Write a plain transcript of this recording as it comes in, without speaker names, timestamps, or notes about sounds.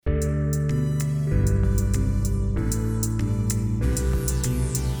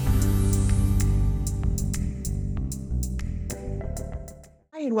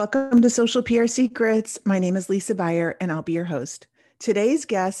and welcome to Social PR Secrets. My name is Lisa Beyer, and I'll be your host. Today's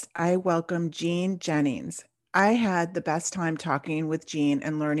guest, I welcome Jean Jennings. I had the best time talking with Jean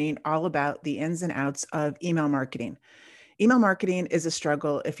and learning all about the ins and outs of email marketing. Email marketing is a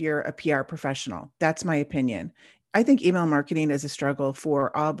struggle if you're a PR professional. That's my opinion. I think email marketing is a struggle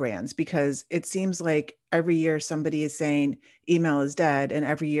for all brands because it seems like every year somebody is saying email is dead, and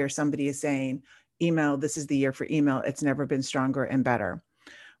every year somebody is saying email, this is the year for email. It's never been stronger and better.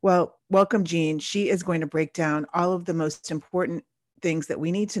 Well, welcome, Jean. She is going to break down all of the most important things that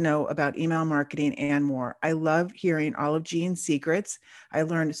we need to know about email marketing and more. I love hearing all of Jean's secrets. I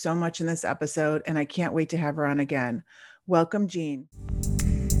learned so much in this episode, and I can't wait to have her on again. Welcome, Jean.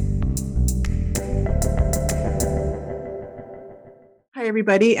 Hi,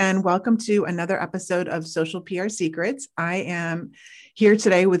 everybody, and welcome to another episode of Social PR Secrets. I am here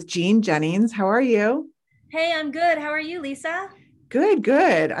today with Jean Jennings. How are you? Hey, I'm good. How are you, Lisa? Good,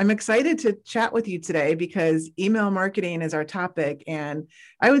 good. I'm excited to chat with you today because email marketing is our topic. And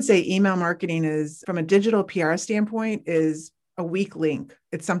I would say email marketing is, from a digital PR standpoint, is a weak link.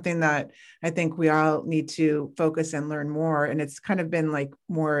 It's something that I think we all need to focus and learn more. And it's kind of been like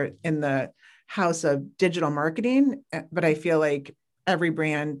more in the house of digital marketing, but I feel like every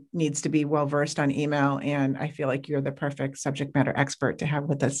brand needs to be well-versed on email. And I feel like you're the perfect subject matter expert to have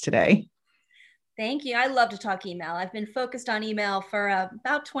with us today. Thank you. I love to talk email. I've been focused on email for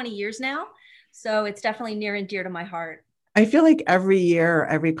about 20 years now. So it's definitely near and dear to my heart. I feel like every year,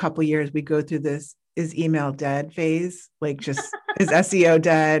 every couple of years, we go through this is email dead phase. Like, just is SEO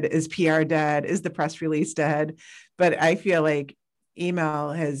dead? Is PR dead? Is the press release dead? But I feel like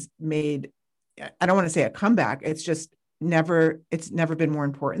email has made, I don't want to say a comeback. It's never been more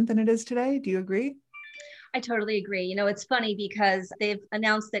important than it is today. Do you agree? I totally agree. You know, it's funny because they've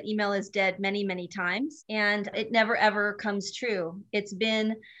announced that email is dead many, many times, and it never, ever comes true. It's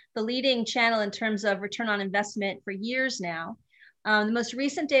been the leading channel in terms of return on investment for years now. The most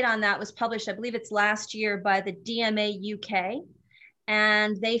recent data on that was published, I believe it's last year, by the DMA UK.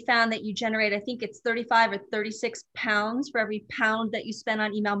 And they found that you generate, I think it's 35 or 36 pounds for every pound that you spend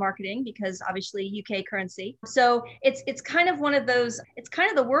on email marketing, because obviously UK currency. So it's kind of one of those, it's kind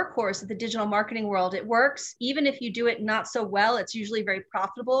of the workhorse of the digital marketing world. It works. Even if you do it not so well, it's usually very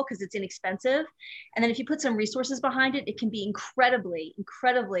profitable because it's inexpensive. And then if you put some resources behind it, it can be incredibly,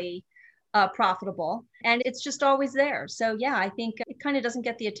 incredibly profitable, and it's just always there. So yeah, I think it kind of doesn't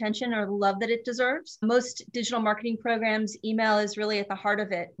get the attention or the love that it deserves. Most digital marketing programs, email is really at the heart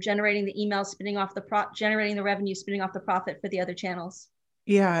of it, generating the email, generating the revenue, spinning off the profit for the other channels.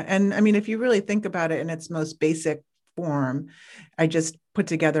 Yeah. And I mean, if you really think about it in its most basic form, I just put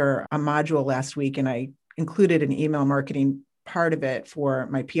together a module last week and I included an email marketing part of it for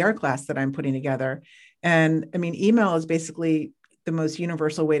my PR class that I'm putting together. And I mean, email is basically the most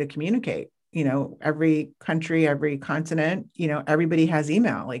universal way to communicate. You know, every country, every continent, you know, everybody has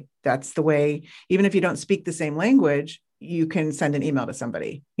email. Like, that's the way, even if you don't speak the same language, you can send an email to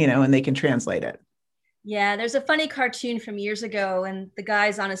somebody, you know, and they can translate it. Yeah, there's a funny cartoon from years ago, and the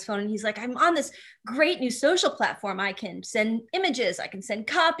guy's on his phone and he's like, I'm on this great new social platform. I can send images, I can send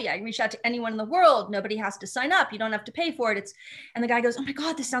copy, I can reach out to anyone in the world. Nobody has to sign up. You don't have to pay for it. And the guy goes, oh my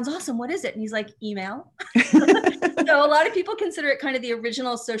God, this sounds awesome. What is it? And he's like, email. So a lot of people consider it kind of the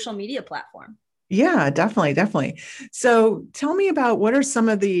original social media platform. Yeah, definitely, definitely. So tell me about what are some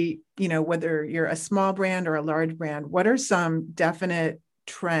of the, you know, whether you're a small brand or a large brand, what are some definite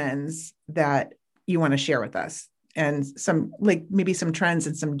trends that you want to share with us? And some, like, maybe some trends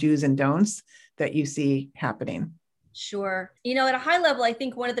and some do's and don'ts that you see happening. Sure. You know, at a high level, I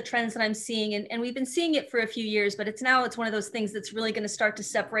think one of the trends that I'm seeing, and we've been seeing it for a few years, but it's one of those things that's really going to start to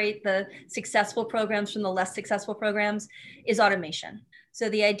separate the successful programs from the less successful programs, is automation. So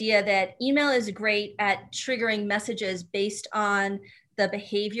the idea that email is great at triggering messages based on the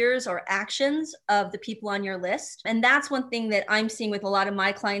behaviors or actions of the people on your list. And that's one thing that I'm seeing with a lot of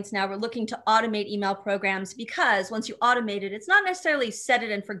my clients now. We're looking to automate email programs because once you automate it, it's not necessarily set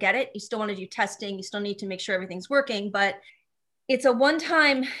it and forget it. You still want to do testing. You still need to make sure everything's working, but it's a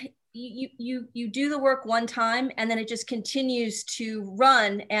one-time, you do the work one time, and then it just continues to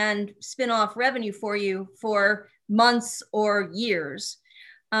run and spin off revenue for you for months or years.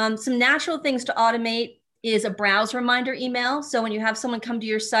 Some natural things to automate is a browse reminder email. So when you have someone come to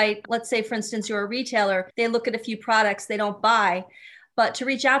your site, let's say, for instance, you're a retailer, they look at a few products they don't buy, but to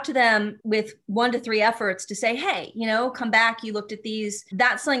reach out to them with 1 to 3 efforts to say, hey, you know, come back, you looked at these.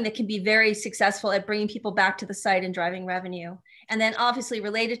 That's something that can be very successful at bringing people back to the site and driving revenue. And then obviously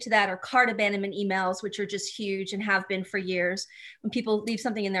related to that are cart abandonment emails, which are just huge and have been for years. When people leave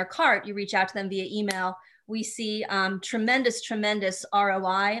something in their cart, you reach out to them via email We see tremendous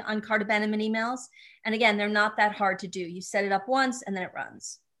ROI on cart abandonment emails. And again, they're not that hard to do. You set it up once and then it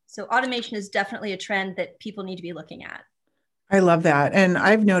runs. So automation is definitely a trend that people need to be looking at. I love that. And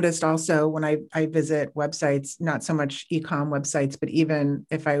I've noticed also when I visit websites, not so much e-com websites, but even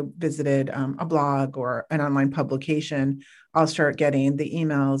if I visited a blog or an online publication, I'll start getting the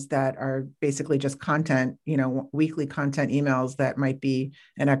emails that are basically just content, weekly content emails that might be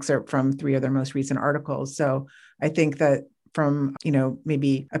an excerpt from 3 of their most recent articles. So I think that from,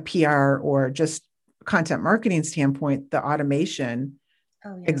 maybe a PR or just content marketing standpoint, the automation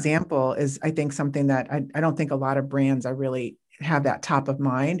example is, I think, something that I don't think a lot of brands are really have that top of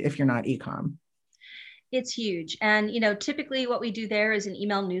mind if you're not e-com. It's huge. And, typically what we do there is an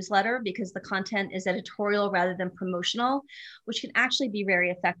email newsletter because the content is editorial rather than promotional, which can actually be very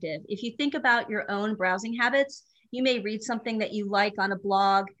effective. If you think about your own browsing habits, you may read something that you like on a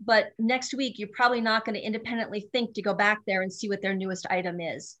blog, but next week, you're probably not going to independently think to go back there and see what their newest item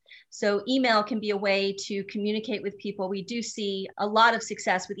is. So email can be a way to communicate with people. We do see a lot of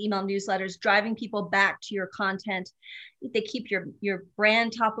success with email newsletters, driving people back to your content. They keep your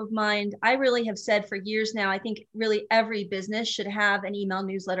brand top of mind. I really have said for years now, I think really every business should have an email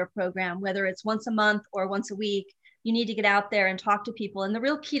newsletter program, whether it's once a month or once a week. You need to get out there and talk to people. And the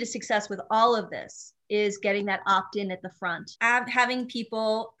real key to success with all of this is getting that opt-in at the front, having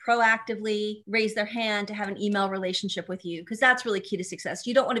people proactively raise their hand to have an email relationship with you, because that's really key to success.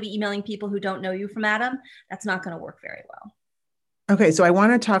 You don't want to be emailing people who don't know you from Adam. That's not going to work very well. Okay, so I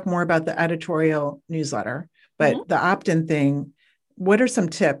want to talk more about the editorial newsletter, but the opt-in thing, what are some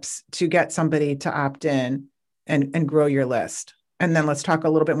tips to get somebody to opt in and grow your list? And then let's talk a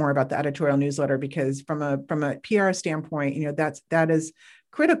little bit more about the editorial newsletter, because from a PR standpoint, that is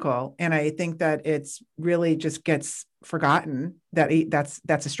critical. And I think that it's really just gets forgotten that's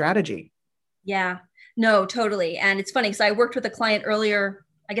a strategy. Yeah, no, totally. And it's funny because I worked with a client earlier.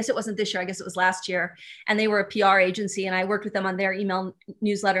 I guess it wasn't this year. I guess it was last year. And they were a PR agency and I worked with them on their email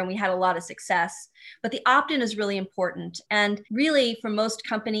newsletter and we had a lot of success. But the opt-in is really important. And really for most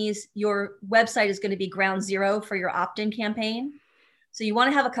companies, your website is going to be ground zero for your opt-in campaign. So you want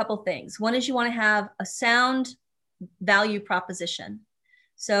to have a couple things. One is you want to have a sound value proposition.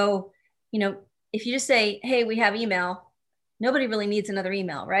 So, if you just say, hey, we have email, nobody really needs another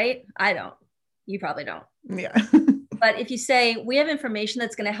email, right? I don't. You probably don't. Yeah. But if you say, we have information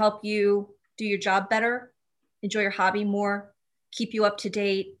that's going to help you do your job better, enjoy your hobby more, keep you up to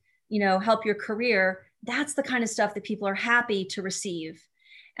date, help your career, that's the kind of stuff that people are happy to receive.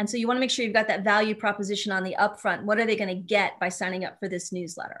 And so you want to make sure you've got that value proposition on the upfront. What are they going to get by signing up for this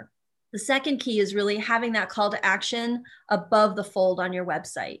newsletter? The second key is really having that call to action above the fold on your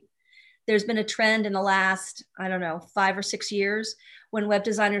website. There's been a trend in the last, 5 or 6 years when web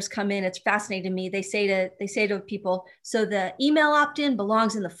designers come in. It's fascinating to me. They say to people, so the email opt-in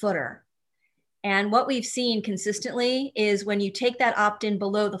belongs in the footer. And what we've seen consistently is when you take that opt-in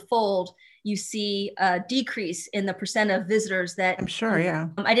below the fold, you see a decrease in the percent of visitors that I'm sure, yeah.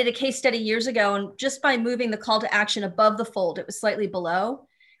 I did a case study years ago, and just by moving the call to action above the fold, it was slightly below,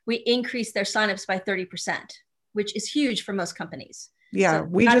 we increased their signups by 30%, which is huge for most companies. Yeah, so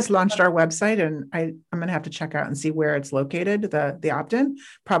we just launched our website and I'm going to have to check out and see where it's located, the opt-in.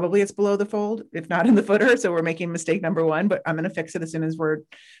 Probably it's below the fold, if not in the footer. So we're making mistake number one, but I'm going to fix it as soon as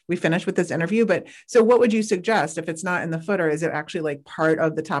we finish with this interview. But so what would you suggest if it's not in the footer? Is it actually like part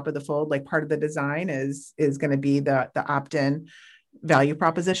of the top of the fold, like part of the design is going to be the opt-in value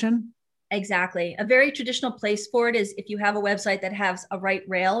proposition? Exactly. A very traditional place for it is if you have a website that has a right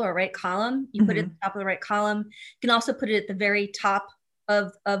rail or a right column, you put it at the top of the right column. You can also put it at the very top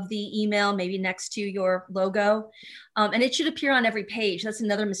of the email, maybe next to your logo. And it should appear on every page. That's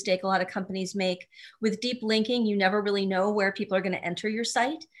another mistake a lot of companies make. With deep linking, you never really know where people are going to enter your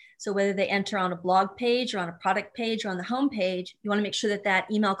site. So whether they enter on a blog page or on a product page or on the home page, you want to make sure that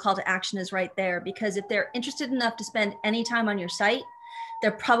that email call to action is right there, because if they're interested enough to spend any time on your site,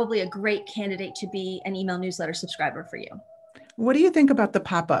 they're probably a great candidate to be an email newsletter subscriber for you. What do you think about the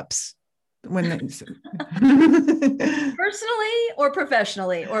pop-ups? Personally or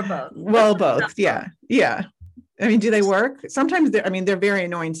professionally or both? Well, both. Yeah. Yeah. I mean, do they work? Sometimes they're very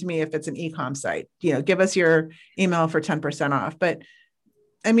annoying to me if it's an e-com site, give us your email for 10% off. But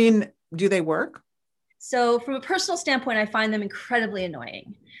I mean, do they work? So from a personal standpoint, I find them incredibly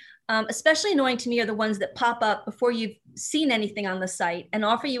annoying. Especially annoying to me are the ones that pop up before you've seen anything on the site and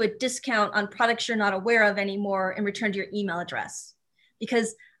offer you a discount on products you're not aware of anymore in return to your email address.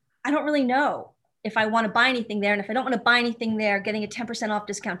 Because I don't really know if I want to buy anything there. And if I don't want to buy anything there, getting a 10% off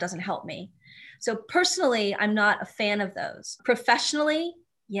discount doesn't help me. So personally, I'm not a fan of those. Professionally,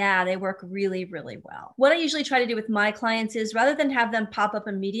 Yeah, they work really, really well. What I usually try to do with my clients is rather than have them pop up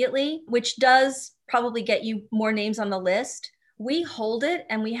immediately, which does probably get you more names on the list, we hold it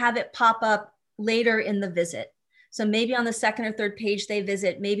and we have it pop up later in the visit. So maybe on the second or third page they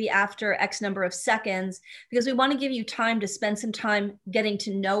visit, maybe after X number of seconds, because we want to give you time to spend some time getting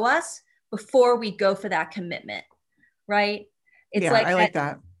to know us before we go for that commitment, right? It's Yeah, like I that, like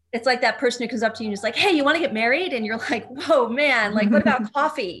that. it's like that person who comes up to you and is like, hey, you want to get married? And you're like, whoa, man, like, what about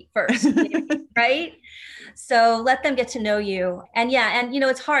coffee first? Right? So let them get to know you. And yeah, and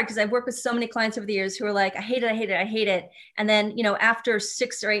it's hard because I've worked with so many clients over the years who are like, I hate it, I hate it, I hate it. And then, after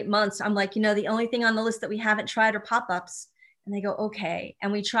 6 or 8 months, I'm like, the only thing on the list that we haven't tried are pop-ups. And they go, okay.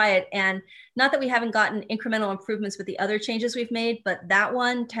 And we try it. And not that we haven't gotten incremental improvements with the other changes we've made, but that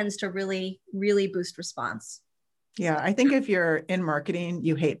one tends to really, really boost response. Yeah, I think if you're in marketing,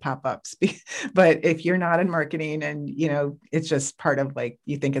 you hate pop-ups. But if you're not in marketing and, it's just part of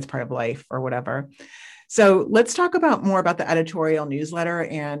you think it's part of life or whatever. So let's talk more about the editorial newsletter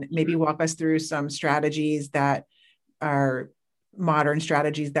and maybe walk us through some strategies that are modern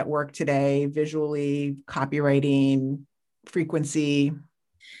strategies that work today, visually, copywriting, frequency.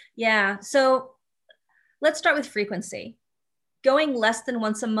 Yeah. So let's start with frequency. Going less than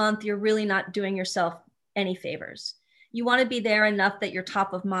once a month, you're really not doing yourself any favors. You want to be there enough that you're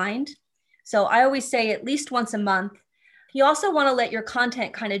top of mind. So I always say at least once a month. You also want to let your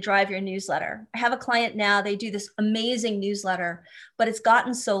content kind of drive your newsletter. I have a client now, they do this amazing newsletter, but it's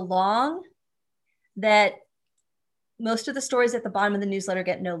gotten so long that most of the stories at the bottom of the newsletter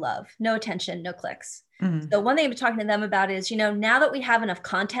get no love, no attention, no clicks. Mm-hmm. So one thing I've been talking to them about is, now that we have enough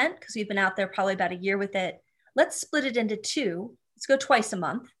content, because we've been out there probably about a year with it, let's split it into 2. Let's go twice a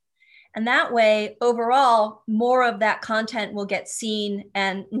month. And that way, overall, more of that content will get seen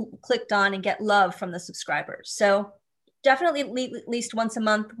and clicked on and get love from the subscribers. So definitely at least once a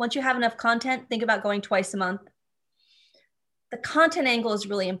month. Once you have enough content, think about going twice a month. The content angle is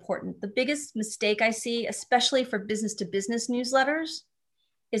really important. The biggest mistake I see, especially for business to business newsletters,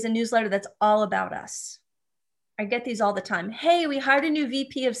 is a newsletter that's all about us. I get these all the time. Hey, we hired a new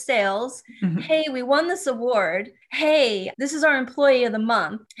VP of sales. Mm-hmm. Hey, we won this award. Hey, this is our employee of the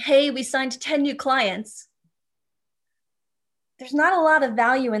month. Hey, we signed 10 new clients. There's not a lot of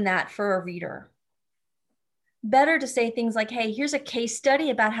value in that for a reader. Better to say things like, hey, here's a case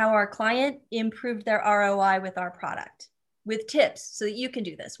study about how our client improved their ROI with our product, with tips so that you can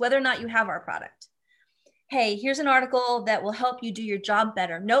do this, whether or not you have our product. Hey, here's an article that will help you do your job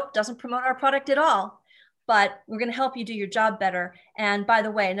better. Nope, doesn't promote our product at all. But we're going to help you do your job better. And by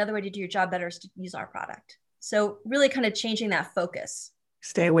the way, another way to do your job better is to use our product. So really kind of changing that focus.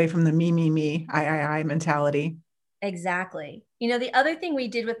 Stay away from the me, I mentality. Exactly. The other thing we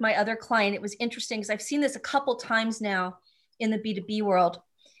did with my other client, it was interesting because I've seen this a couple times now in the B2B world.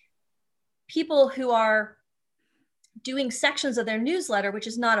 People who are doing sections of their newsletter, which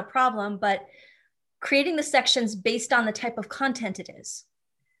is not a problem, but creating the sections based on the type of content it is.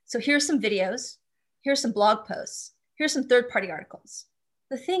 So here's some videos. Here's some blog posts. Here's some third-party articles.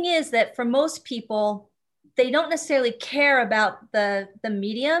 The thing is that for most people, they don't necessarily care about the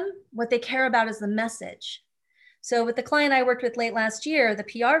medium. What they care about is the message. So with the client I worked with late last year, the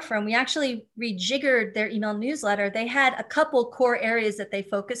PR firm, we actually rejiggered their email newsletter. They had a couple core areas that they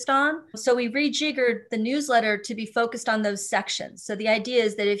focused on. So we rejiggered the newsletter to be focused on those sections. So the idea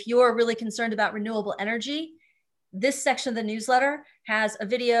is that if you're really concerned about renewable energy, this section of the newsletter has a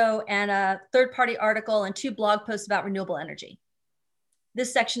video and a third-party article and 2 blog posts about renewable energy.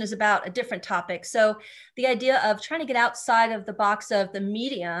 This section is about a different topic. So the idea of trying to get outside of the box of the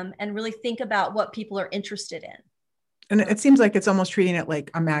medium and really think about what people are interested in. And it seems like it's almost treating it like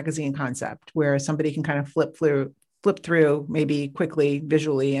a magazine concept where somebody can kind of flip through maybe quickly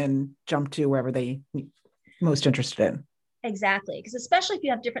visually and jump to wherever they most interested in. Exactly. Because especially if you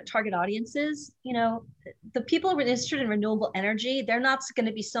have different target audiences, the people who are interested in renewable energy, they're not going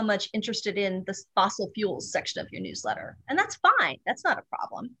to be so much interested in the fossil fuels section of your newsletter. And that's fine. That's not a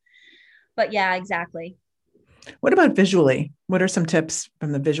problem. But yeah, exactly. What about visually? What are some tips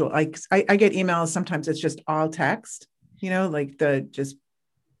from the visual? Like I get emails, sometimes it's just all text, like the just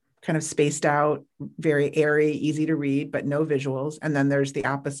kind of spaced out, very airy, easy to read, but no visuals. And then there's the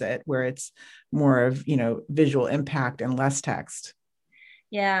opposite where it's more of, visual impact and less text.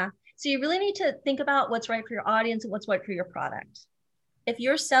 Yeah. So you really need to think about what's right for your audience and what's right for your product. If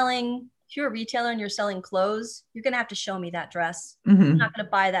you're a retailer and you're selling clothes, you're going to have to show me that dress. Mm-hmm. I'm not going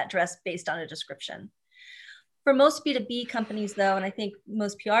to buy that dress based on a description. For most B2B companies though, and I think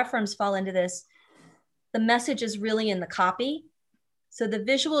most PR firms fall into this, the message is really in the copy. So the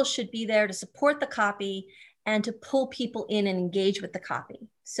visuals should be there to support the copy and to pull people in and engage with the copy.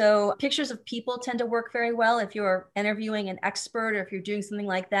 So pictures of people tend to work very well. If you're interviewing an expert or if you're doing something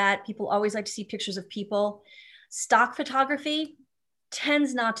like that, people always like to see pictures of people. Stock photography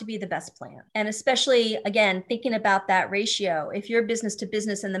tends not to be the best plan. And especially, again, thinking about that ratio, if you're business to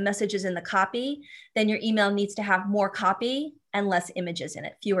business and the message is in the copy, then your email needs to have more copy and less images in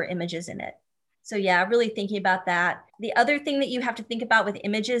it, fewer images in it. So yeah, really thinking about that. The other thing that you have to think about with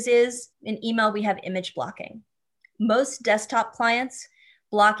images is in email, we have image blocking. Most desktop clients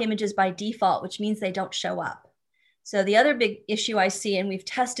block images by default, which means they don't show up. So the other big issue I see, and we've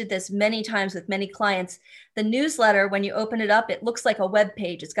tested this many times with many clients, the newsletter, when you open it up, it looks like a web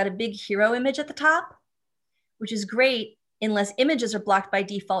page. It's got a big hero image at the top, which is great unless images are blocked by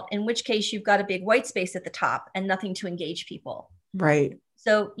default, in which case you've got a big white space at the top and nothing to engage people. Right.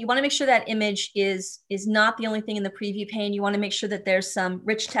 So you want to make sure that image is not the only thing in the preview pane. You want to make sure that there's some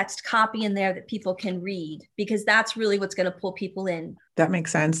rich text copy in there that people can read, because that's really what's going to pull people in. That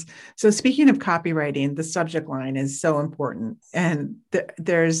makes sense. So speaking of copywriting, the subject line is so important. And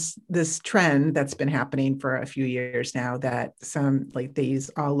there's this trend that's been happening for a few years now that some like they use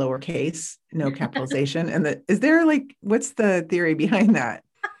all lowercase, no capitalization. And is there like, what's the theory behind that?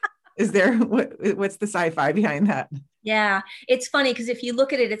 Is there, what's the sci-fi behind that? Yeah, it's funny because if you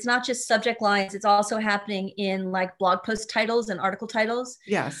look at it, it's not just subject lines, it's also happening in like blog post titles and article titles.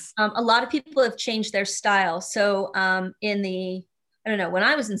 Yes. A lot of people have changed their style. So I don't know, when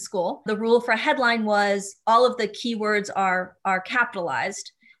I was in school, the rule for a headline was all of the keywords are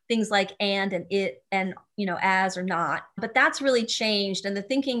capitalized, things like and it and, as or not. But that's really changed. And I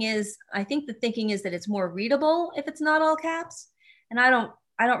think the thinking is that it's more readable if it's not all caps. And I don't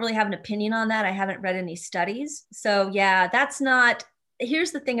really have an opinion on that. I haven't read any studies. So yeah,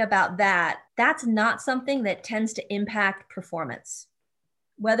 here's the thing about that. That's not something that tends to impact performance.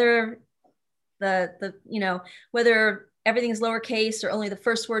 Whether whether everything is lowercase or only the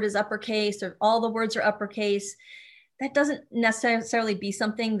first word is uppercase or all the words are uppercase, that doesn't necessarily be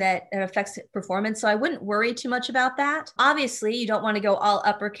something that affects performance. So I wouldn't worry too much about that. Obviously, you don't want to go all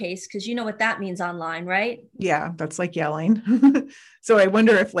uppercase because you know what that means online, right? Yeah, that's like yelling. So I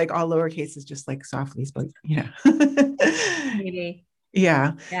wonder if like all lowercase is just like softly spoken. Yeah. Maybe.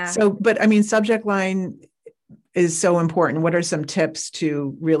 Yeah. Yeah. So, but I mean, subject line is so important. What are some tips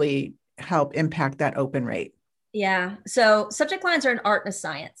to really help impact that open rate? Yeah. So subject lines are an art and a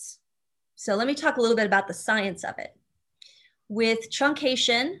science. So let me talk a little bit about the science of it. With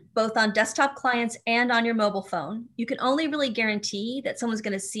truncation, both on desktop clients and on your mobile phone, you can only really guarantee that someone's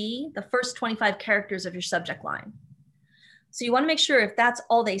going to see the first 25 characters of your subject line. So you want to make sure if that's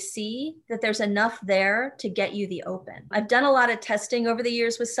all they see, that there's enough there to get you the open. I've done a lot of testing over the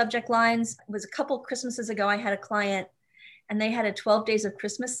years with subject lines. It was a couple of Christmases ago, I had a client and they had a 12 days of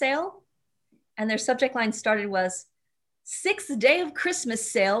Christmas sale. And their subject line started was 6th day of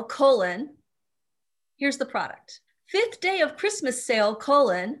Christmas sale, : here's the product. 5th day of Christmas sale, :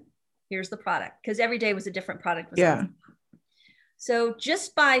 here's the product. Because every day was a different product. Yeah. So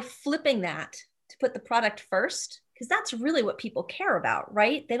just by flipping that to put the product first, because that's really what people care about,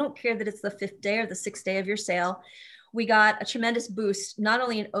 right? They don't care that it's the 5th day or the 6th day of your sale. We got a tremendous boost, not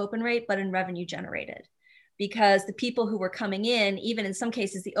only in open rate, but in revenue generated. Because the people who were coming in, even in some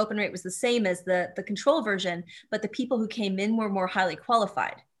cases, the open rate was the same as the control version, but the people who came in were more highly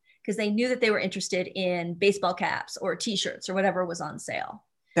qualified because they knew that they were interested in baseball caps or t-shirts or whatever was on sale.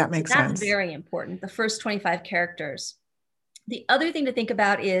 That makes sense. That's very important, the first 25 characters. The other thing to think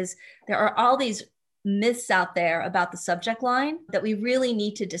about is there are all these myths out there about the subject line that we really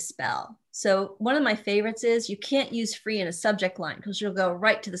need to dispel. So one of my favorites is you can't use free in a subject line because you'll go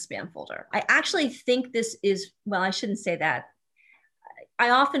right to the spam folder. I actually think this is, well, I shouldn't say that.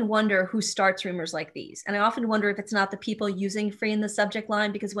 I often wonder who starts rumors like these. And I often wonder if it's not the people using free in the subject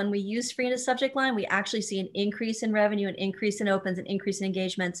line, because when we use free in a subject line, we actually see an increase in revenue, an increase in opens, an increase in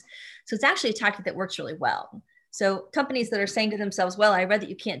engagements. So it's actually a tactic that works really well. So companies that are saying to themselves, well, I read that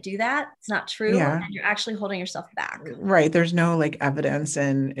you can't do that, it's not true. Yeah. And you're actually holding yourself back. Right. There's no like evidence.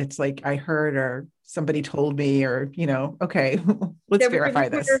 And it's like, I heard, or somebody told me, or, okay, let's verify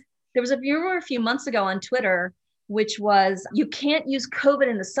this. There was a rumor a few months ago on Twitter, which was you can't use COVID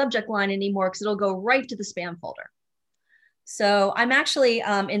in the subject line anymore because it'll go right to the spam folder. So I'm actually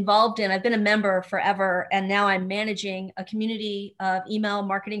involved in, I've been a member forever, and now I'm managing a community of email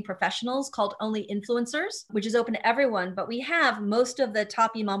marketing professionals called Only Influencers, which is open to everyone. But we have most of the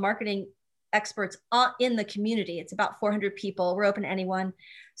top email marketing experts in the community. It's about 400 people. We're open to anyone.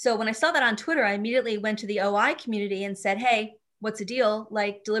 So when I saw that on Twitter, I immediately went to the OI community and said, hey, what's the deal?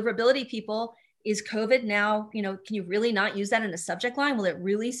 Like deliverability people, is COVID now, can you really not use that in a subject line? Will it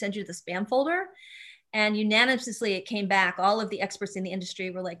really send you to the spam folder? And unanimously, it came back. All of the experts in the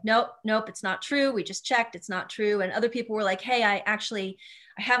industry were like, nope, nope, it's not true. We just checked, it's not true. And other people were like, hey, I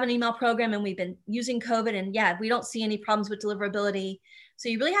have an email program and we've been using COVID, and yeah, we don't see any problems with deliverability. So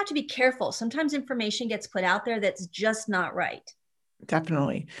you really have to be careful. Sometimes information gets put out there that's just not right.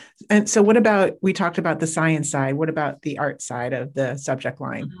 Definitely. And so what about, we talked about the science side. What about the art side of the subject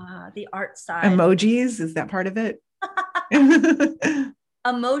line? The art side. Emojis, is that part of it?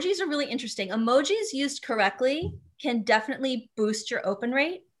 Emojis are really interesting. Emojis used correctly can definitely boost your open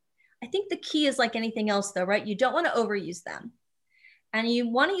rate. I think the key is like anything else though, right? You don't want to overuse them. And you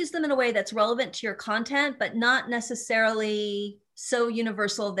want to use them in a way that's relevant to your content, but not necessarily so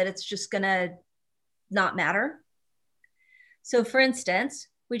universal that it's just going to not matter. So for instance,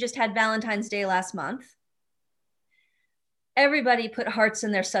 we just had Valentine's Day last month. Everybody put hearts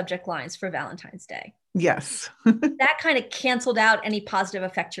in their subject lines for Valentine's Day. Yes. That kind of canceled out any positive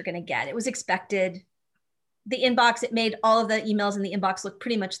effect you're going to get. It was expected. The inbox, it made all of the emails in the inbox look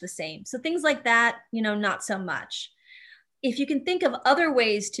pretty much the same. So things like that, not so much. If you can think of other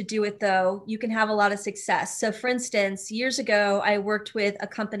ways to do it though, you can have a lot of success. So for instance, years ago, I worked with a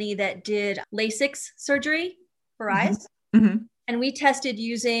company that did LASIK surgery for eyes. Mm-hmm. And we tested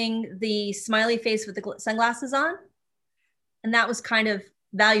using the smiley face with the sunglasses on. And that was kind of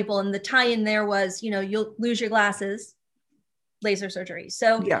valuable. And the tie-in there was, you'll lose your glasses, laser surgery.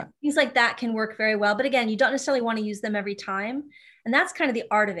 So yeah, things like that can work very well. But again, you don't necessarily want to use them every time. And that's kind of the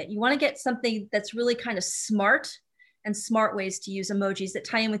art of it. You want to get something that's really kind of smart, and smart ways to use emojis that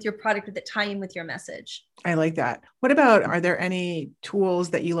tie in with your product or that tie in with your message. I like that. What about, are there any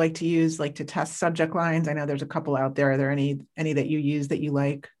tools that you like to use, like to test subject lines? I know there's a couple out there. Are there any that you use that you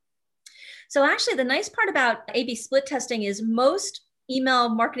like? So actually, the nice part about A/B split testing is most email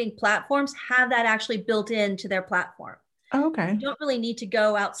marketing platforms have that actually built into their platform. Oh, okay. You don't really need to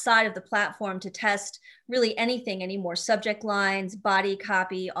go outside of the platform to test really anything anymore. Subject lines, body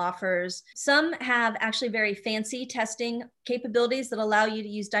copy, offers. Some have actually very fancy testing capabilities that allow you to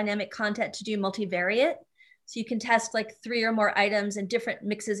use dynamic content to do multivariate. So you can test like 3 or more items and different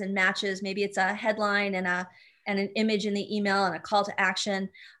mixes and matches. Maybe it's a headline and an image in the email and a call to action.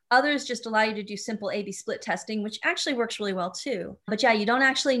 Others just allow you to do simple A/B split testing, which actually works really well too. But yeah, you don't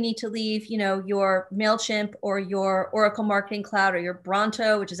actually need to leave, your MailChimp or your Oracle Marketing Cloud or your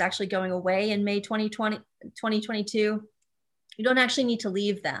Bronto, which is actually going away in May 2022. You don't actually need to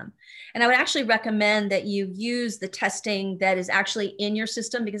leave them. And I would actually recommend that you use the testing that is actually in your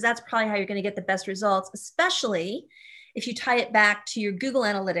system, because that's probably how you're going to get the best results, especially if you tie it back to your Google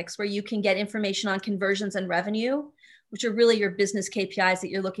Analytics, where you can get information on conversions and revenue, which are really your business KPIs that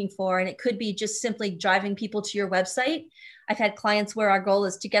you're looking for. And it could be just simply driving people to your website. I've had clients where our goal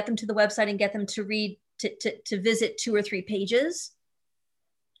is to get them to the website and get them to read, to visit 2 or 3 pages.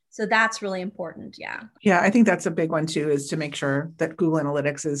 So that's really important. Yeah. Yeah. I think that's a big one too, is to make sure that Google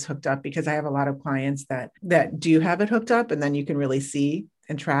Analytics is hooked up, because I have a lot of clients that do have it hooked up, and then you can really see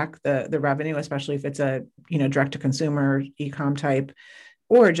and track the revenue, especially if it's a, direct to consumer e-com type,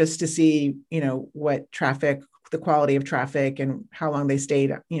 or just to see, what traffic, the quality of traffic, and how long they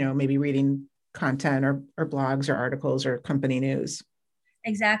stayed, maybe reading content or blogs or articles or company news.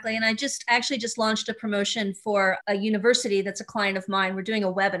 Exactly. And I actually just launched a promotion for a university that's a client of mine. We're doing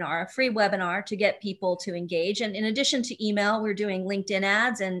a free webinar to get people to engage. And in addition to email, we're doing LinkedIn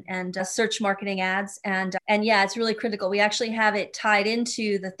ads and search marketing ads. And yeah, it's really critical. We actually have it tied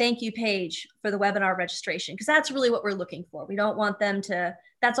into the thank you page for the webinar registration, because that's really what we're looking for. We don't want them to,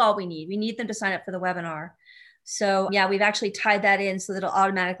 that's all we need. We need them to sign up for the webinar. So yeah, we've actually tied that in so that it'll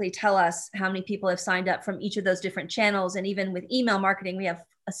automatically tell us how many people have signed up from each of those different channels. And even with email marketing, we have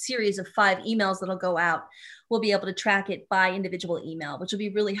a series of 5 emails that'll go out. We'll be able to track it by individual email, which will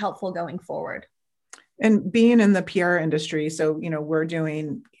be really helpful going forward. And being in the PR industry, so, we're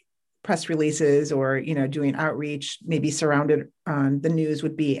doing press releases or, doing outreach, maybe surrounded on the news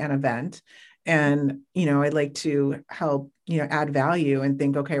would be an event. And, I'd like to help, add value and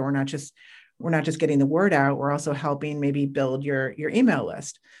think, okay, we're not just getting the word out, we're also helping maybe build your email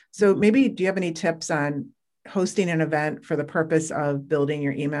list. So maybe, do you have any tips on hosting an event for the purpose of building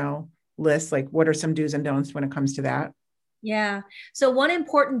your email list? Like, what are some do's and don'ts when it comes to that? Yeah. So one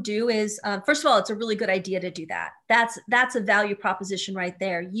important do is, first of all, it's a really good idea to do that. That's a value proposition right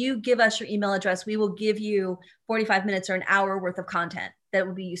there. You give us your email address, we will give you 45 minutes or an hour worth of content that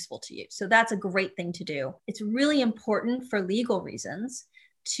will be useful to you. So that's a great thing to do. It's really important for legal reasons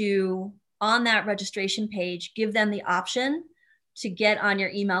to, on that registration page, give them the option to get on your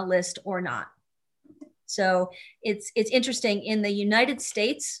email list or not. So it's interesting. In the United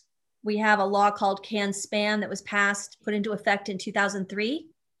States, we have a law called CAN-SPAM that was put into effect in 2003.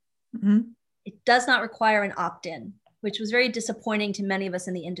 Mm-hmm. It does not require an opt-in, which was very disappointing to many of us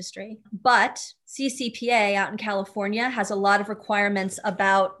in the industry. But CCPA out in California has a lot of requirements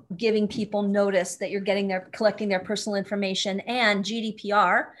about giving people notice that you're collecting their personal information, and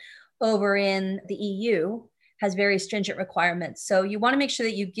GDPR over in the EU has very stringent requirements. So you want to make sure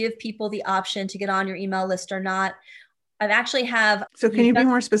that you give people the option to get on your email list or not. So can you be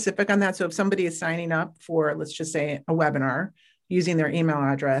more specific on that? So if somebody is signing up for, let's just say, a webinar using their email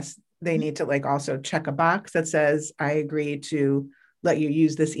address, they need to like also check a box that says, I agree to let you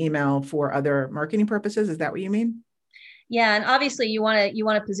use this email for other marketing purposes. Is that what you mean? Yeah. And obviously you want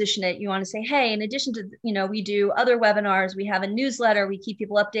to position it. You want to say, hey, in addition to, we do other webinars, we have a newsletter, we keep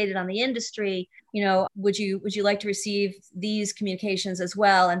people updated on the industry. Would you like to receive these communications as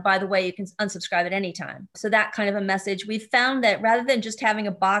well? And by the way, you can unsubscribe at any time. So that kind of a message. We've found that rather than just having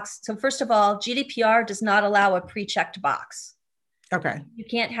a box. So first of all, GDPR does not allow a pre-checked box. Okay. You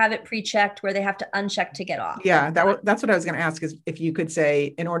can't have it pre-checked where they have to uncheck to get off. Yeah, that's what I was going to ask, is if you could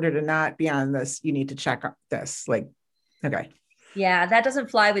say, in order to not be on this, you need to check this. Like, okay. Yeah, that doesn't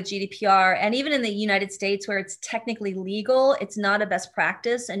fly with GDPR. And even in the United States, where it's technically legal, it's not a best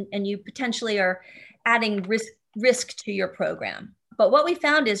practice. And you potentially are adding risk to your program. But what we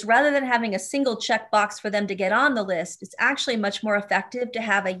found is, rather than having a single checkbox for them to get on the list, it's actually much more effective to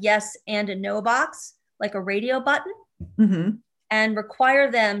have a yes and a no box, like a radio button. Mm-hmm. And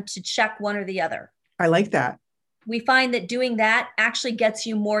require them to check one or the other. I like that. We find that doing that actually gets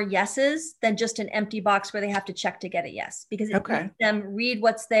you more yeses than just an empty box where they have to check to get a yes, because it makes them read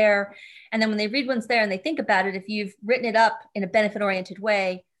what's there. And then when they read what's there and they think about it, if you've written it up in a benefit-oriented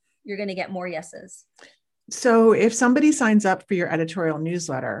way, you're going to get more yeses. So if somebody signs up for your editorial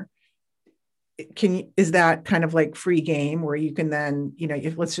newsletter, is that kind of like free game where you can then,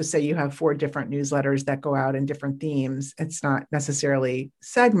 if let's just say you have 4 different newsletters that go out in different themes, it's not necessarily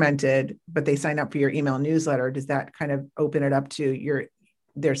segmented, but they sign up for your email newsletter. Does that kind of open it up to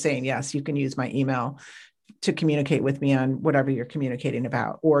they're saying, yes, you can use my email to communicate with me on whatever you're communicating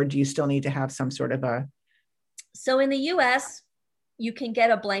about? Or do you still need to have some sort of So in the US, you can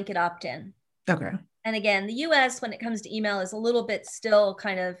get a blanket opt-in. Okay. And again, the US, when it comes to email, is a little bit still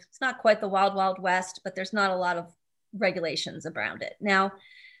kind of, it's not quite the wild, wild west, but there's not a lot of regulations around it. Now,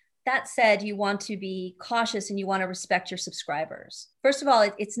 that said, you want to be cautious and you want to respect your subscribers. First of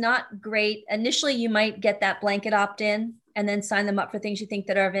all, it's not great. Initially, you might get that blanket opt-in and then sign them up for things you think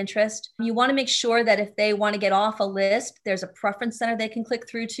that are of interest. You want to make sure that if they want to get off a list, there's a preference center they can click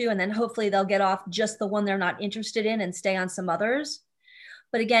through to, and then hopefully they'll get off just the one they're not interested in and stay on some others.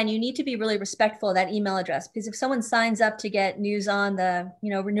 But again, you need to be really respectful of that email address, because if someone signs up to get news on the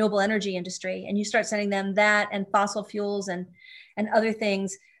renewable energy industry and you start sending them that and fossil fuels and other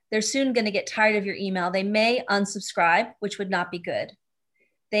things, they're soon going to get tired of your email. They may unsubscribe, which would not be good.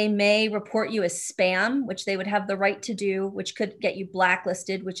 They may report you as spam, which they would have the right to do, which could get you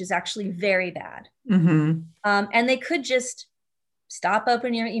blacklisted, which is actually very bad. Mm-hmm. And they could just stop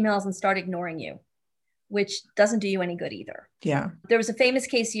opening your emails and start ignoring you, which doesn't do you any good either. Yeah. There was a famous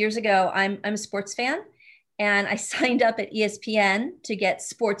case years ago. I'm a sports fan, and I signed up at ESPN to get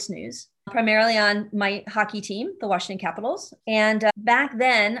sports news, primarily on my hockey team, the Washington Capitals. And back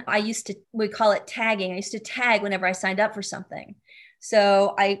then, we call it tagging. I used to tag whenever I signed up for something.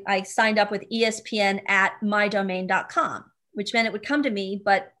 So I signed up with ESPN at mydomain.com, which meant it would come to me,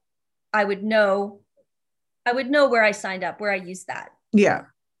 but I would know where I signed up, where I used that. Yeah.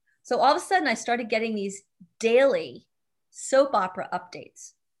 So all of a sudden I started getting these daily soap opera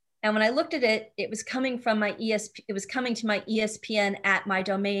updates. And when I looked at it, it was coming to my ESPN at my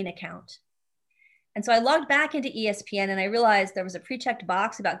domain account. And so I logged back into ESPN and I realized there was a pre-checked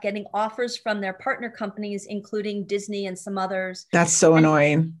box about getting offers from their partner companies, including Disney and some others. That's so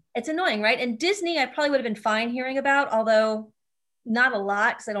annoying. It's annoying, right? And Disney, I probably would have been fine hearing about, although not a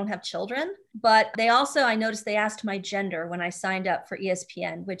lot because I don't have children. But I noticed they asked my gender when I signed up for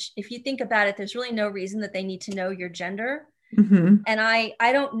ESPN, which if you think about it, there's really no reason that they need to know your gender. Mm-hmm. And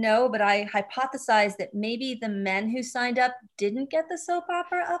I don't know, but I hypothesized that maybe the men who signed up didn't get the soap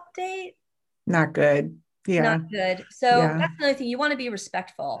opera update. Not good. Yeah. Not good. So that's another thing. You want to be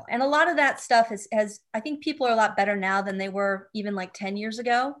respectful. And a lot of that stuff has, I think people are a lot better now than they were even like 10 years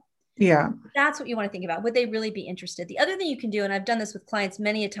ago. Yeah. That's what you want to think about. Would they really be interested? The other thing you can do, and I've done this with clients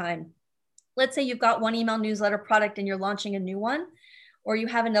many a time, let's say you've got one email newsletter product and you're launching a new one, or you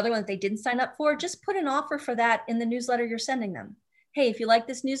have another one that they didn't sign up for, just put an offer for that in the newsletter you're sending them. Hey, if you like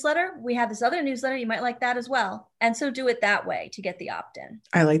this newsletter, we have this other newsletter. You might like that as well. And so do it that way to get the opt-in.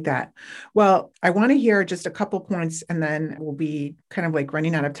 I like that. Well, I want to hear just a couple points and then we'll be kind of like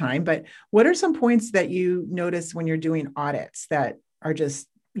running out of time. But what are some points that you notice when you're doing audits that are just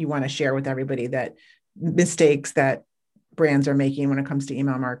you want to share with everybody, that mistakes that brands are making when it comes to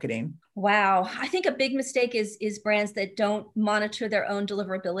email marketing? Wow. I think a big mistake is brands that don't monitor their own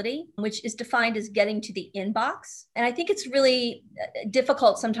deliverability, which is defined as getting to the inbox. And I think it's really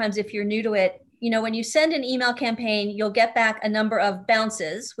difficult sometimes if you're new to it. When you send an email campaign, you'll get back a number of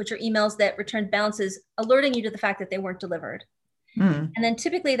bounces, which are emails that return bounces, alerting you to the fact that they weren't delivered. And then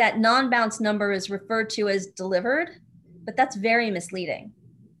typically that non-bounce number is referred to as delivered, but that's very misleading.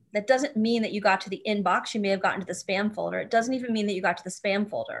 That doesn't mean that you got to the inbox. You may have gotten to the spam folder. It doesn't even mean that you got to the spam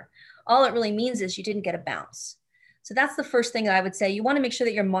folder. All it really means is you didn't get a bounce. So that's the first thing that I would say. You want to make sure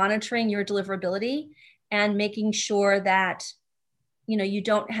that you're monitoring your deliverability and making sure that you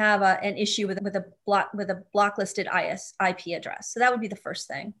don't have an issue with a blocklisted IP address. So that would be the first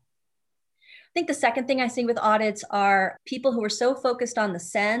thing. I think the second thing I see with audits are people who are so focused on the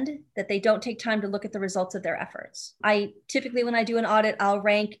send that they don't take time to look at the results of their efforts. I typically, when I do an audit, I'll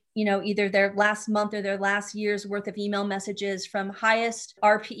rank, either their last month or their last year's worth of email messages from highest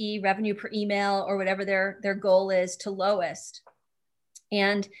RPE, revenue per email, or whatever their goal is, to lowest.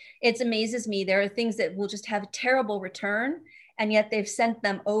 And it amazes me. There are things that will just have a terrible return, and yet they've sent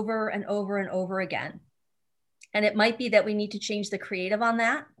them over and over and over again. And it might be that we need to change the creative on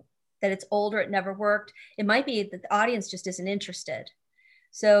that it's old or it never worked. It might be that the audience just isn't interested.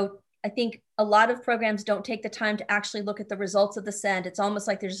 So I think a lot of programs don't take the time to actually look at the results of the send. It's almost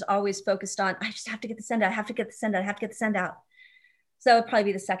like they're just always focused on, I just have to get the send out. I have to get the send out. I have to get the send out. So that would probably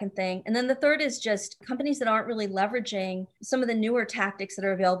be the second thing. And then the third is just companies that aren't really leveraging some of the newer tactics that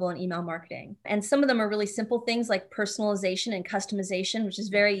are available in email marketing. And some of them are really simple things like personalization and customization, which is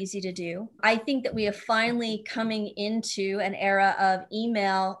very easy to do. I think that we are finally coming into an era of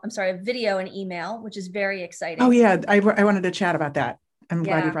video and email, which is very exciting. Oh yeah, I wanted to chat about that. I'm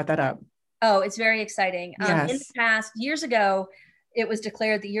glad you brought that up. Oh, it's very exciting. Yes. In the past, years ago, it was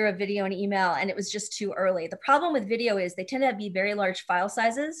declared the year of video and email, and it was just too early. The problem with video is they tend to be very large file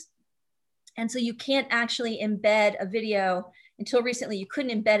sizes. And so you can't actually embed a video. Until recently, you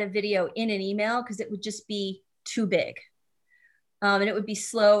couldn't embed a video in an email because it would just be too big. And it would be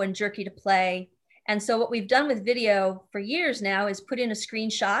slow and jerky to play. And so what we've done with video for years now is put in a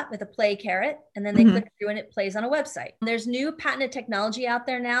screenshot with a play caret, and then they click through and it plays on a website. There's new patented technology out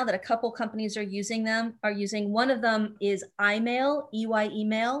there now that a couple companies are using. One of them is iMail,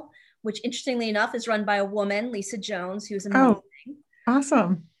 EYemail, which interestingly enough is run by a woman, Lisa Jones, who's amazing. Oh,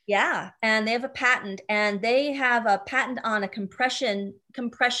 awesome. Yeah. And they have a patent, and they have a patent on a compression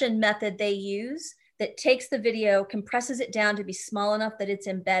method they use that takes the video, compresses it down to be small enough that it's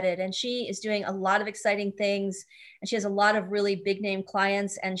embedded. And she is doing a lot of exciting things. And she has a lot of really big name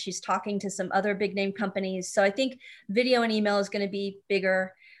clients, and she's talking to some other big name companies. So I think video and email is going to be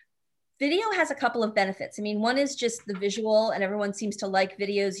bigger. Video has a couple of benefits. I mean, one is just the visual, and everyone seems to like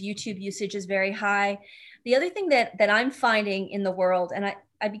videos. YouTube usage is very high. The other thing that I'm finding in the world, and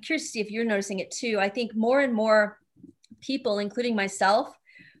I'd be curious to see if you're noticing it too, I think more and more people, including myself,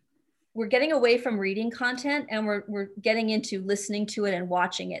 we're getting away from reading content, and we're getting into listening to it and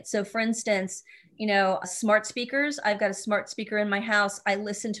watching it. So for instance, smart speakers, I've got a smart speaker in my house. I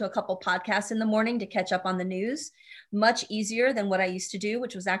listen to a couple podcasts in the morning to catch up on the news. Much easier than what I used to do,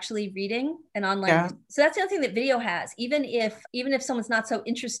 which was actually reading and online. Yeah. So that's the other thing that video has. Even if someone's not so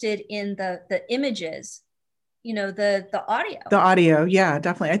interested in the images, the audio. The audio. Yeah,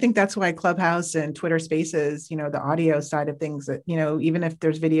 definitely. I think that's why Clubhouse and Twitter Spaces, the audio side of things that, even if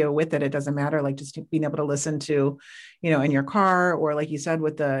there's video with it, it doesn't matter. Like just being able to listen to, in your car, or like you said,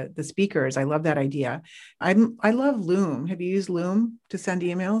 with the speakers. I love that idea. I love Loom. Have you used Loom to send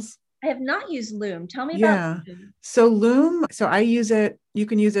emails? I have not used Loom. Tell me about Loom. So Loom, I use it. You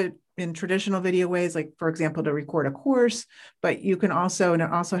can use it in traditional video ways, like for example, to record a course, but you can also, and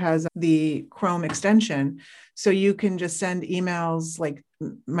it also has the Chrome extension. So you can just send emails, like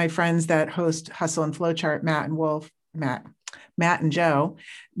my friends that host Hustle and Flowchart, Matt and Joe,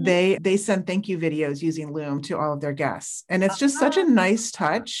 they send thank you videos using Loom to all of their guests. And it's just such a nice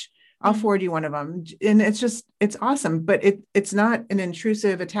touch. I'll forward you one of them. And it's awesome, but it's not an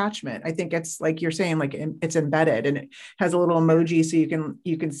intrusive attachment. I think it's like you're saying, like it's embedded, and it has a little emoji. So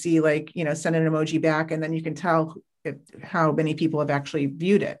you can see, like, send an emoji back, and then you can tell how many people have actually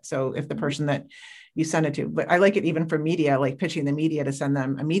viewed it. So if the person that you send it to, but I like it even for media, like pitching the media, to send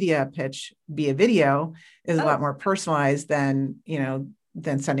them a media pitch via video is a lot more personalized than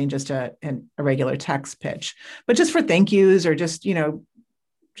sending just a regular text pitch. But just for thank yous, or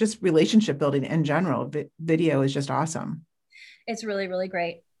just relationship building in general, video is just awesome. It's really, really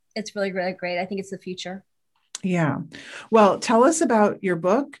great. It's really, really great. I think it's the future. Yeah. Well, tell us about your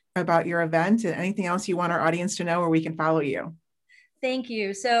book, about your event, and anything else you want our audience to know where we can follow you. Thank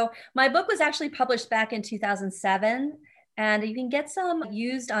you. So my book was actually published back in 2007. And you can get some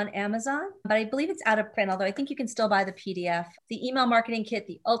used on Amazon, but I believe it's out of print, although I think you can still buy the PDF. The Email Marketing Kit,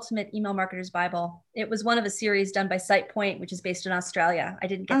 the Ultimate Email Marketer's Bible. It was one of a series done by SitePoint, which is based in Australia. I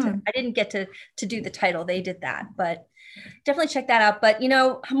didn't get to do the title. They did that, but definitely check that out. But,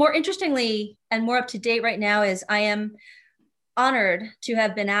 more interestingly and more up to date right now is I am honored to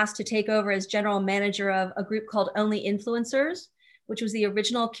have been asked to take over as general manager of a group called Only Influencers, which was the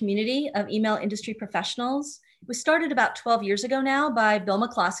original community of email industry professionals. It was started about 12 years ago now by Bill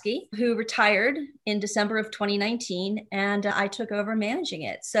McCloskey, who retired in December of 2019, and I took over managing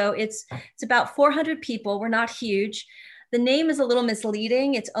it. So it's about 400 people. We're not huge. The name is a little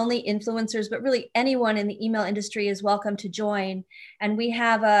misleading. It's Only Influencers, but really anyone in the email industry is welcome to join. And we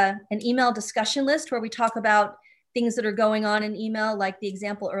have an email discussion list where we talk about things that are going on in email, like the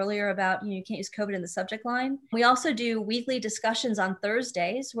example earlier about, you can't use COVID in the subject line. We also do weekly discussions on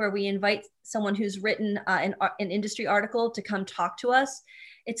Thursdays where we invite someone who's written an industry article to come talk to us.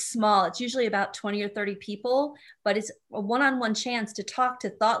 It's small. It's usually about 20 or 30 people, but it's a one-on-one chance to talk to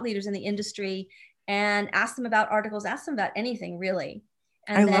thought leaders in the industry and ask them about articles, ask them about anything really.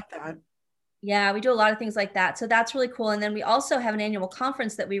 And I love that. Yeah, we do a lot of things like that. So that's really cool. And then we also have an annual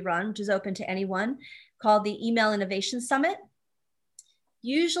conference that we run, which is open to anyone, called the Email Innovation Summit.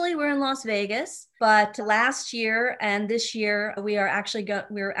 Usually we're in Las Vegas, but last year and this year we're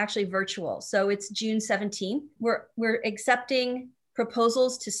actually virtual. So it's June 17th. We're accepting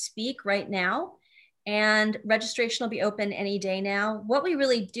proposals to speak right now, and registration will be open any day now. What we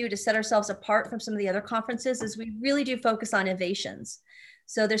really do to set ourselves apart from some of the other conferences is we really do focus on innovations.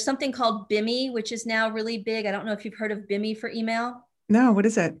 So there's something called BIMI, which is now really big. I don't know if you've heard of BIMI for email. No, what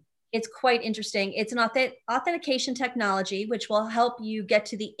is it? It's quite interesting. It's an authentication technology, which will help you get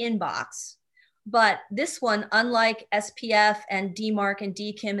to the inbox. But this one, unlike SPF and DMARC and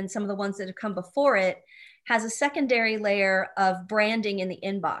DKIM and some of the ones that have come before it, has a secondary layer of branding in the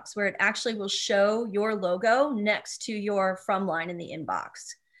inbox where it actually will show your logo next to your from line in the inbox.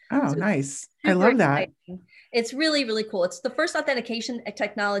 Oh, so nice. I love that. It's really, really cool. It's the first authentication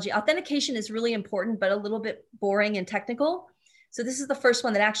technology. Authentication is really important, but a little bit boring and technical. So this is the first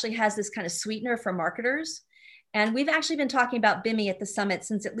one that actually has this kind of sweetener for marketers. And we've actually been talking about BIMI at the summit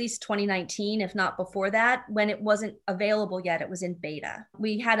since at least 2019, if not before that, when it wasn't available yet. It was in beta.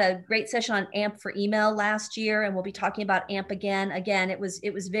 We had a great session on AMP for email last year, and we'll be talking about AMP again. Again, it was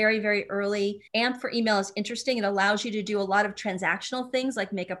very, very early. AMP for email is interesting. It allows you to do a lot of transactional things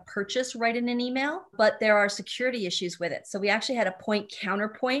like make a purchase right in an email, but there are security issues with it. So we actually had a point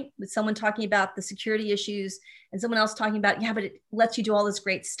counterpoint with someone talking about the security issues and someone else talking about, yeah, but it lets you do all this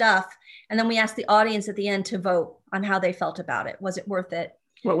great stuff. And then we asked the audience at the end to vote on how they felt about it. Was it worth it?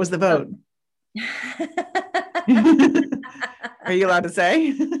 What was the vote? Are you allowed to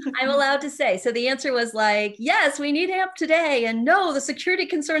say? I'm allowed to say. So the answer was like, yes, we need AMP today. And no, the security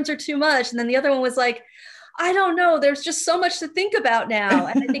concerns are too much. And then the other one was like, I don't know. There's just so much to think about now.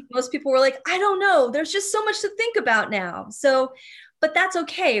 And I think most people were like, I don't know. There's just so much to think about now. So, but that's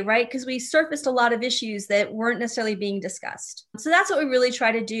okay, right? Because we surfaced a lot of issues that weren't necessarily being discussed. So that's what we really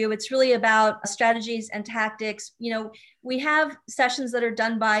try to do. It's really about strategies and tactics. We have sessions that are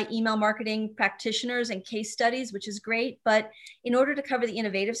done by email marketing practitioners and case studies, which is great. But in order to cover the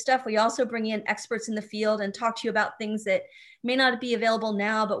innovative stuff, we also bring in experts in the field and talk to you about things that may not be available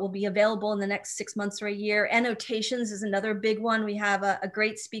now, but will be available in the next 6 months or a year. Annotations is another big one. We have a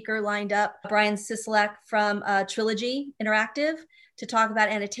great speaker lined up, Brian Sisolak from Trilogy Interactive, to talk about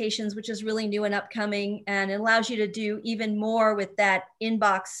annotations, which is really new and upcoming, and it allows you to do even more with that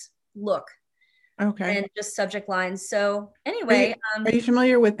inbox look. Okay. And just subject lines. So anyway. Are you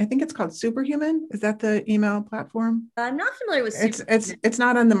familiar with, I think it's called Superhuman? Is that the email platform? I'm not familiar with Superhuman. It's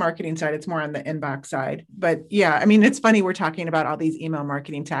not on the marketing side. It's more on the inbox side. But yeah, I mean, it's funny. We're talking about all these email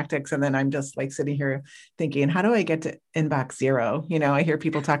marketing tactics. And then I'm just like sitting here thinking, how do I get to inbox zero? I hear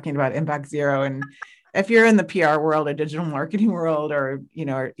people talking about inbox zero, and if you're in the PR world or digital marketing world, or,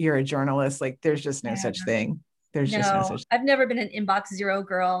 you're a journalist, like there's just no such thing. There's just no such. I've never been an inbox zero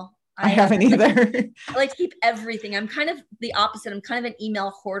girl. I haven't either. I like to keep everything. I'm kind of the opposite. I'm kind of an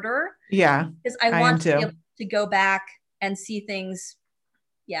email hoarder. Yeah. Because I want to be able to go back and see things.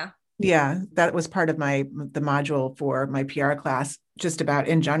 Yeah. Yeah. That was part of the module for my PR class, just about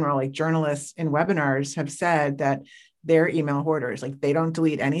in general, like journalists in webinars have said that they're email hoarders. Like they don't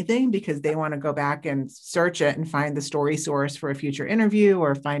delete anything because they want to go back and search it and find the story source for a future interview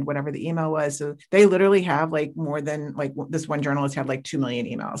or find whatever the email was. So they literally have like more than, like, this one journalist had like 2 million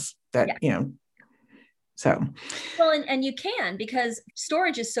emails that, so. Well, and you can, because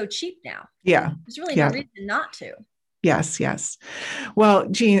storage is so cheap now. Yeah. There's really no reason not to. Yes, yes. Well,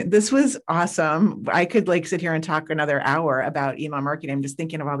 Jean, this was awesome. I could like sit here and talk another hour about email marketing. I'm just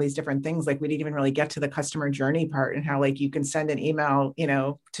thinking of all these different things. Like we didn't even really get to the customer journey part and how like you can send an email,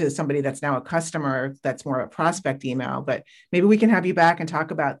 to somebody that's now a customer that's more of a prospect email. But maybe we can have you back and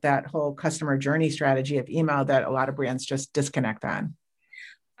talk about that whole customer journey strategy of email that a lot of brands just disconnect on.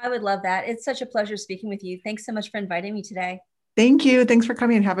 I would love that. It's such a pleasure speaking with you. Thanks so much for inviting me today. Thank you. Thanks for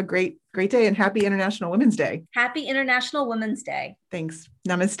coming and have a great, great day and happy International Women's Day. Happy International Women's Day. Thanks.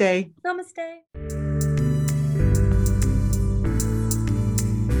 Namaste. Namaste.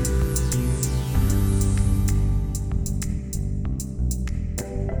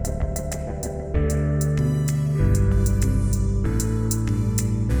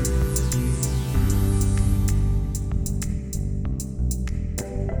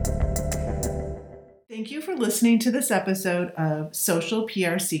 Thank you for listening to this episode of Social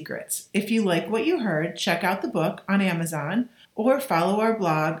PR Secrets. If you like what you heard, check out the book on Amazon or follow our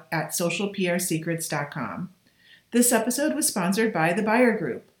blog at socialprsecrets.com. This episode was sponsored by The Buyer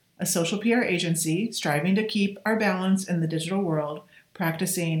Group, a social PR agency striving to keep our balance in the digital world,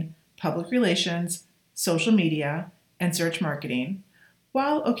 practicing public relations, social media, and search marketing,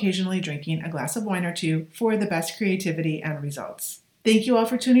 while occasionally drinking a glass of wine or two for the best creativity and results. Thank you all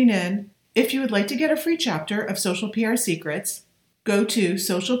for tuning in. If you would like to get a free chapter of Social PR Secrets, go to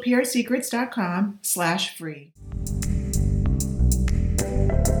socialprsecrets.com/free.